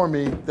informed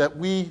me that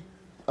we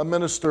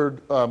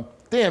administered, Dan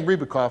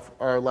Rebikoff,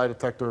 our lie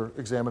detector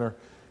examiner,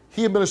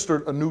 he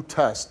administered a new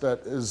test that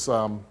is,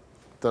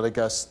 that I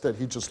guess that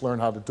he just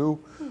learned how to do.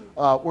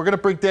 We're going to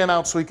bring Dan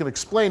out so he can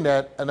explain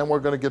that, and then we're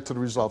going to get to the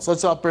results.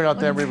 Let's bring out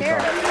Dan Rebikoff.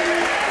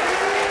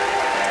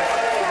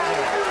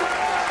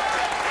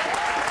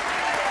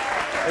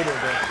 How you doing,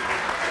 Dan?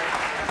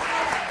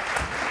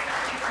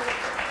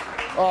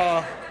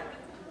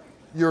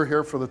 You're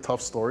here for the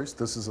tough stories.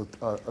 This is a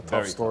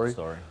tough story.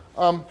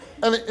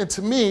 And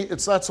to me,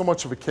 it's not so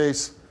much of a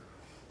case.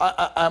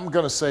 I'm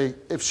going to say,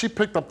 if she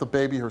picked up the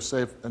baby her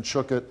safe and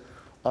shook it,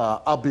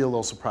 I'll be a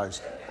little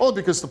surprised.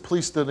 Only because the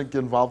police didn't get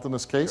involved in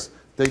this case.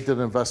 They did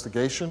an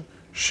investigation.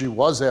 She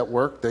was at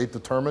work, they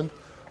determined.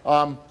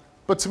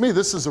 But to me,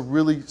 this is a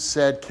really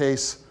sad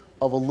case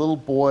of a little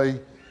boy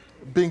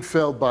being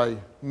failed by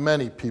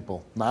many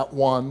people. Not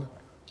one,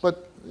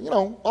 but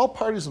all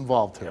parties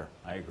involved here.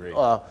 I agree.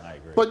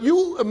 But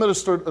you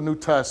administered a new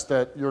test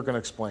that you're going to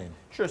explain.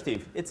 Sure,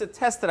 Steve. It's a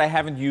test that I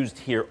haven't used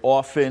here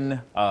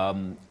often.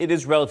 It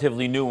is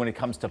relatively new when it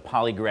comes to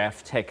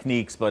polygraph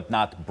techniques, but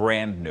not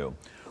brand new.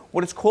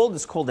 What it's called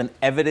is called an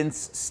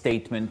evidence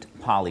statement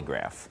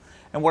polygraph.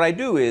 And what I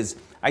do is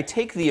I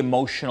take the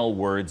emotional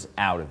words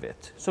out of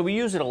it. So we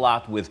use it a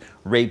lot with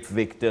rape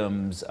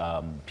victims,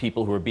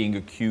 people who are being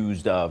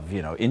accused of,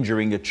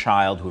 injuring a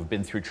child, who have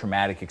been through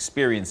traumatic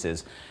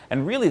experiences.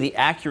 And really the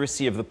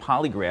accuracy of the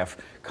polygraph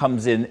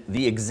comes in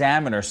the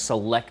examiner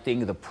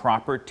selecting the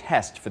proper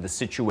test for the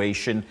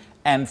situation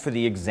and for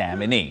the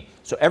examinee.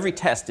 So every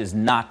test is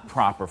not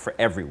proper for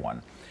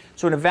everyone.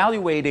 So in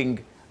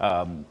evaluating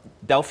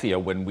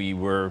Delfia when we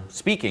were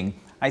speaking,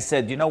 I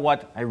said, you know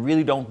what, I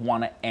really don't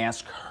want to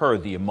ask her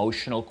the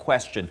emotional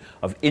question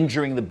of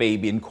injuring the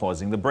baby and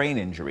causing the brain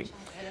injury.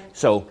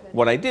 So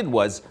what I did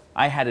was,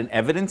 I had an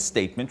evidence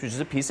statement, which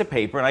is a piece of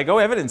paper, and I go,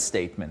 evidence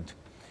statement.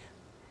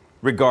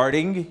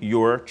 Regarding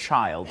your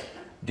child,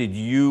 did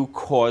you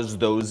cause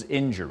those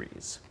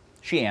injuries?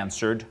 She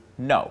answered,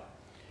 no.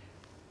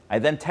 I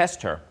then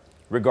test her,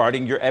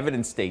 regarding your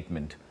evidence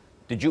statement,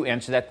 did you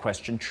answer that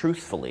question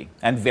truthfully?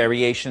 And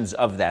variations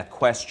of that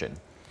question.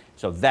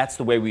 So that's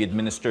the way we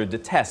administered the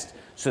test,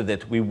 so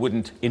that we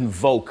wouldn't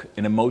invoke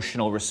an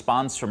emotional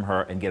response from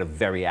her and get a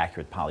very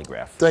accurate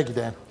polygraph. Thank you,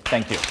 Dan.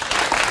 Thank you.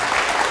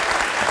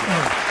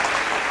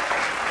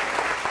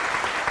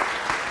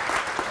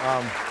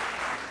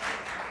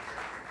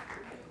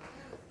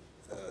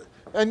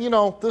 And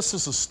this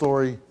is a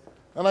story,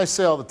 and I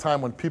say all the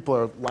time when people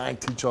are lying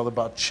to each other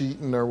about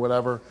cheating or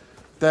whatever,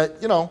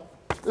 that,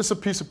 this is a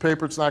piece of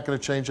paper, it's not going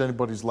to change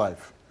anybody's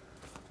life.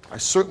 I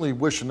certainly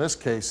wish in this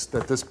case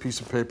that this piece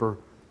of paper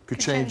could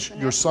change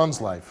your son's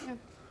life. Yeah.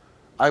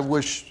 I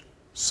wish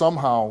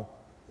somehow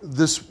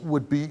this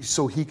would be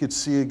so he could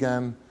see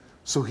again,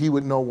 so he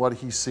would know what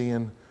he's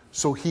seeing,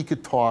 so he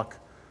could talk,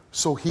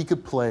 so he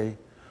could play,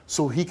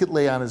 so he could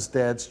lay on his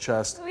dad's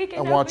chest So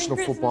and watch the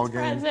football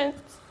game.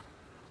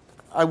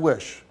 I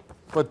wish,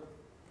 but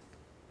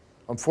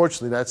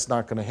unfortunately that's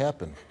not going to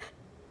happen.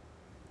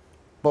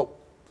 But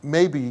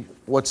maybe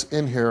what's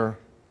in here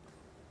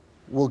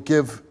will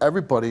give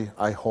everybody,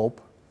 I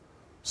hope,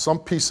 some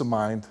peace of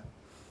mind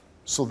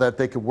so that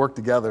they could work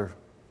together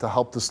to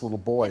help this little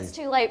boy. It's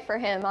too late for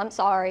him. I'm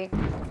sorry.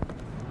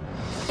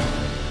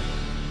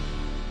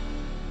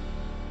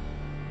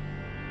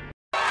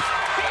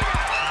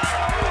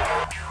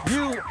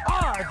 You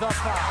are the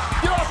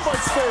five. Get off my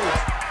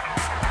stage!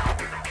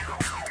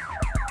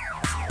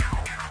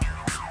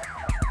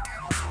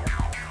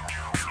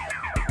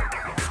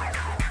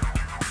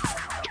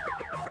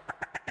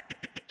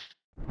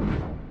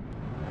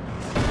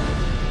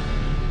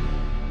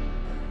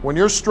 When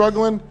you're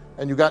struggling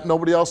and you got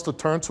nobody else to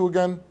turn to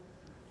again,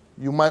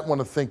 you might want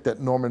to think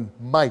that Norman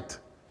might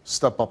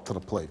step up to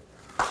the plate.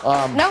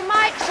 No,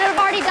 Mike, should have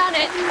already done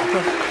it.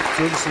 It's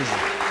your decision.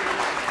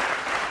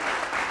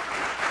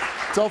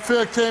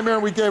 Delfia came here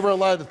and we gave her a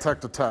lie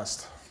detector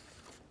test.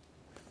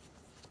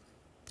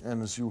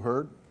 And as you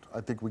heard, I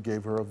think we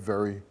gave her a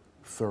very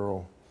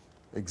thorough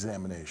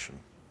examination.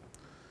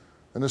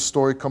 And this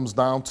story comes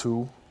down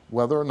to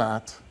whether or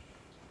not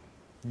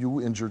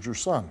you injured your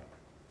son.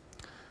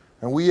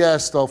 And we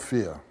asked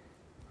Delfia,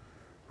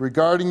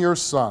 regarding your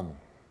son,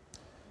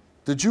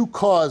 did you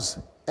cause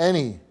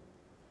any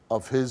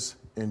of his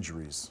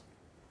injuries?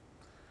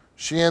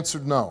 She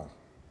answered no.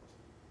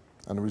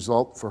 And the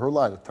result for her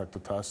lie detector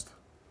test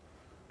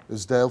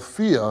is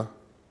Delfia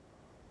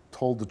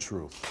told the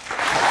truth.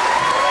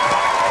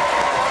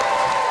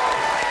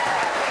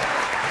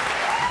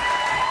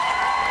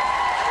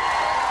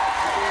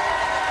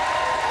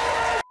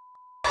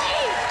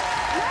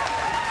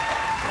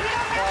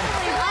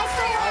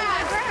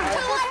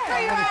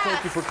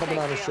 Thank you for coming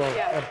on the show.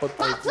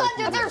 My son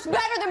deserves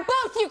better than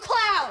both you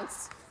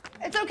clowns!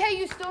 It's okay,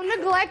 you still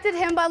neglected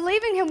him by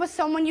leaving him with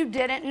someone you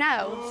didn't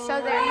know.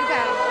 So there you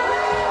go.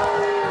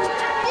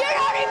 You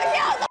don't even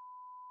know the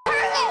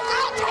truth is!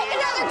 I'll take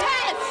another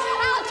test!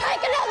 I'll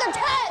take another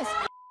test!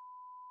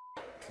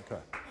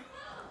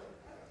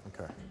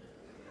 Okay.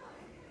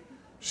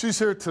 She's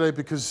here today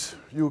because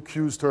you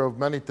accused her of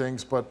many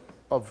things, but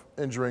of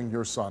injuring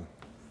your son.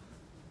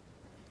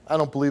 I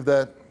don't believe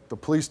that. The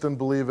police didn't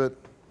believe it.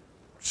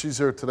 She's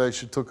here today.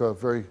 She took a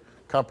very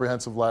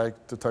comprehensive lie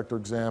detector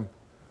exam.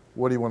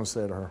 What do you want to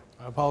say to her?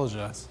 I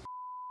apologize.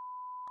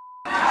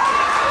 That's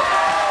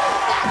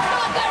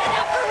not good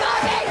enough for my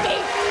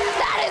baby!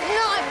 That is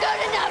not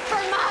good enough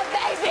for my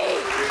baby!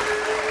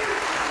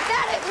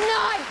 That is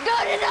not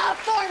good enough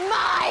for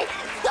my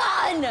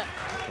son!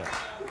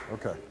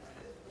 Okay.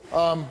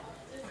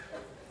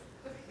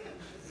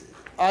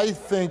 I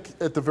think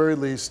at the very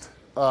least,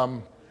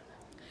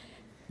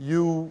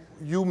 you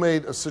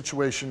made a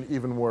situation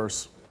even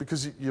worse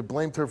because you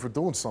blamed her for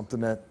doing something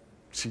that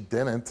she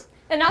didn't.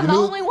 And I'm the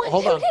only one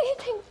who did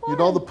anything for You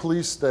know the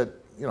police that,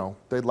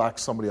 they locked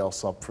somebody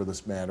else up for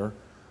this matter.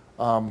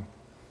 Can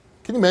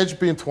you imagine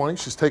being 20?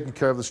 She's taking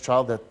care of this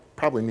child that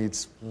probably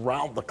needs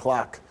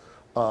round-the-clock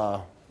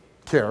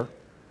care,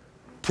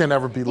 can't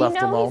ever be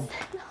left alone.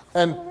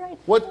 And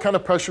what kind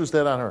of pressure is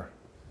that on her?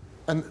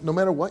 And no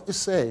matter what you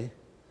say,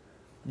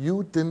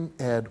 you didn't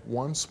add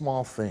one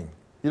small thing.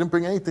 You didn't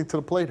bring anything to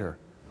the plate here.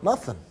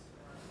 Nothing.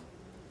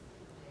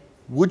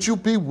 Would you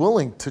be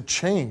willing to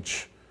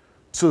change,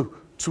 to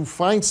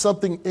find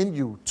something in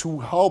you to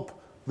help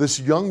this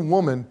young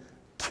woman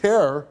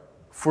care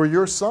for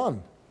your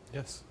son?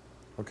 Yes.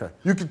 Okay.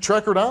 You can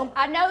track her down?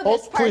 I know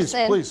this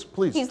person.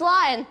 Please. He's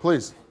lying.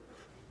 Please.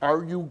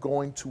 Are you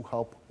going to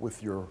help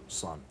with your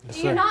son? Yes,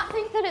 Do you not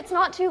think that it's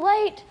not too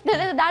late?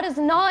 That is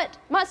not,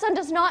 my son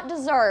does not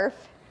deserve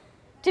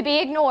to be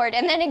ignored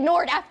and then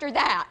ignored after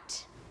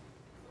that.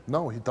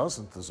 No, he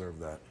doesn't deserve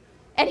that.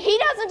 And he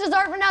doesn't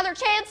deserve another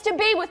chance to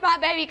be with my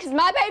baby because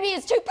my baby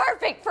is too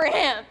perfect for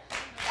him.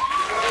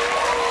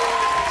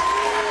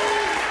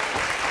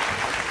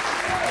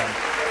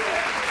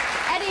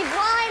 And he's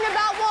lying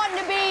about wanting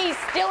to be,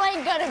 still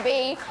ain't gonna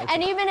be. Okay.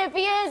 And even if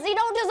he is, he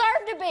don't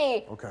deserve to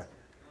be. Okay.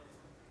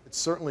 It's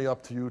certainly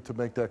up to you to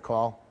make that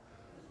call.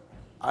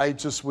 I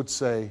just would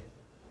say,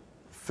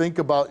 think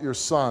about your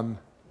son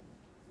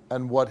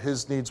and what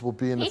his needs will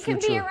be in the future. He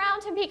can be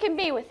around him, he can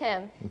be with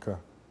him. Okay.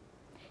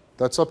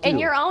 That's up to you. In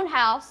your own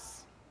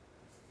house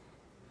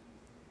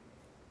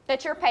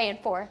that you're paying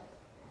for,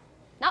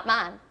 not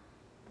mine.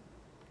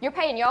 You're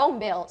paying your own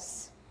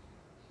bills.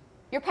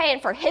 You're paying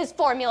for his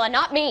formula,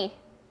 not me.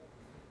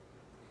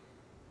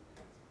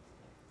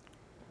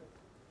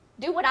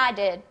 Do what I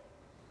did.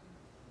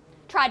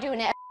 Try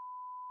doing it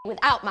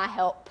without my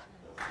help.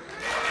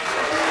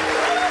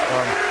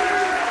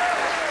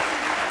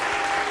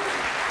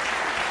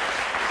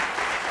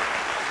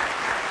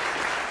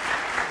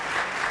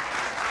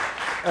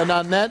 And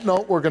on that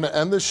note, we're going to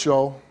end the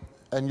show,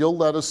 and you'll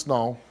let us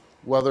know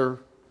whether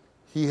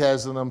he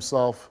has in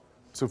himself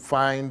to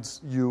find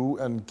you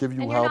and give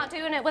you And help. you're not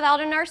doing it without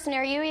a nurse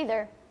near you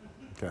either.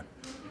 Okay.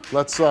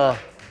 Let's,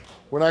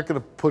 we're not going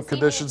to put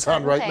conditions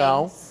on right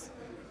now.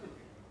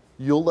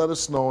 You'll let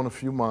us know in a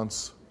few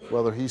months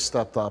whether he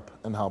stepped up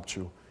and helped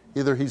you.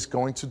 Either he's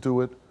going to do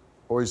it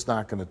or he's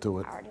not going to do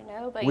it. I already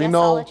know, but yes,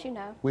 I'll let you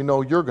know. We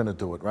know you're going to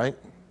do it, right?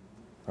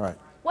 All right.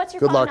 What's your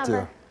Good phone luck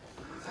number?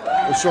 to you.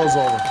 The show's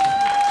over.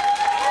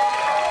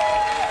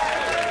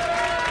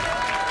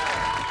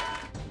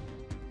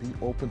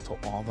 Be open to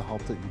all the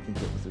help that you can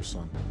get with your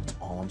son. That's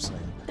all I'm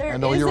saying. There I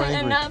know you're isn't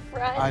angry. enough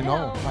right I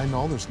know. now. I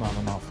know there's not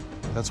enough.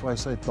 That's why I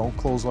say don't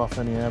close off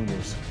any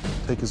avenues.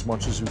 Take as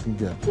much as you can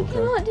get. You Okay?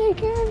 cannot take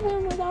care of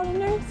him without a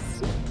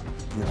nurse.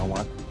 You know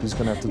what? He's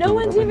gonna have to No do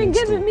one's whatever he even needs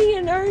to. giving me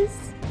a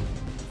nurse.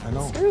 I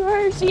know. Screw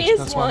her, she is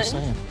That's one. what I'm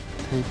saying.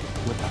 Take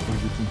whatever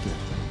you can get.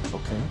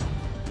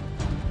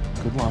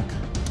 Okay? Good luck.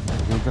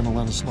 You're gonna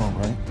let us know,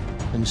 right?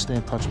 And you stay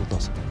in touch with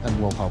us,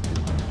 and we'll help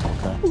you.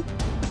 Okay?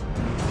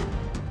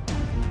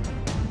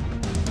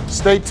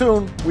 Stay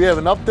tuned. We have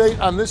an update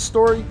on this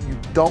story you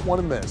don't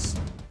want to miss.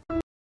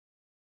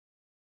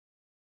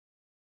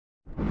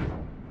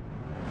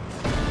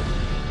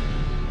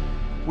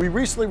 We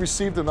recently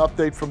received an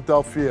update from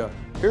Delfia.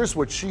 Here's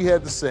what she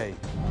had to say.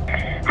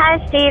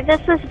 Hi, Steve.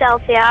 This is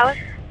Delfia.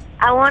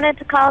 I wanted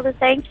to call to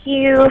thank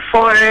you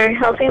for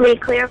helping me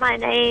clear my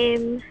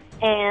name,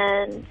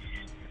 and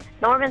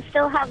Norman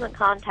still hasn't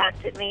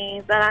contacted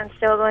me, but I'm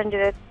still going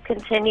to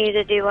continue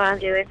to do what I'm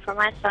doing for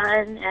my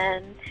son,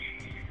 and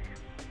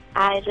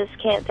I just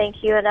can't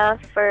thank you enough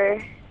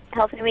for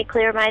helping me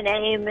clear my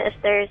name. If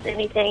there's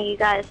anything you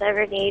guys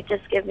ever need,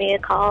 just give me a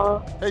call.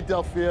 Hey,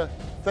 Delfia,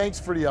 thanks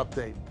for the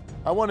update.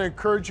 I want to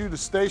encourage you to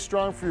stay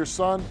strong for your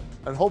son,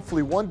 and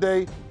hopefully one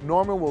day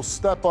Norman will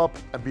step up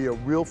and be a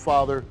real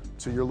father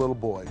to your little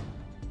boy.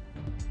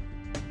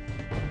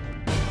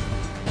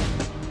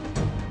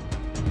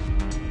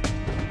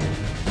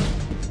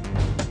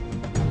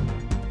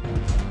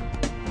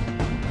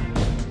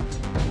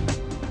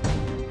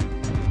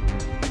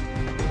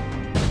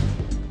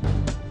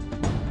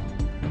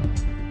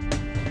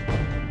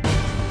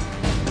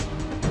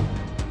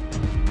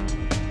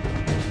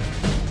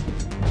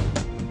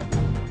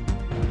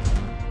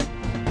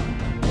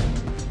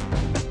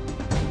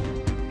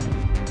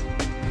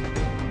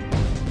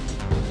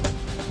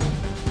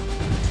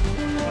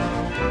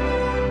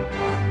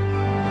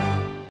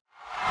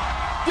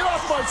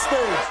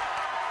 Stage.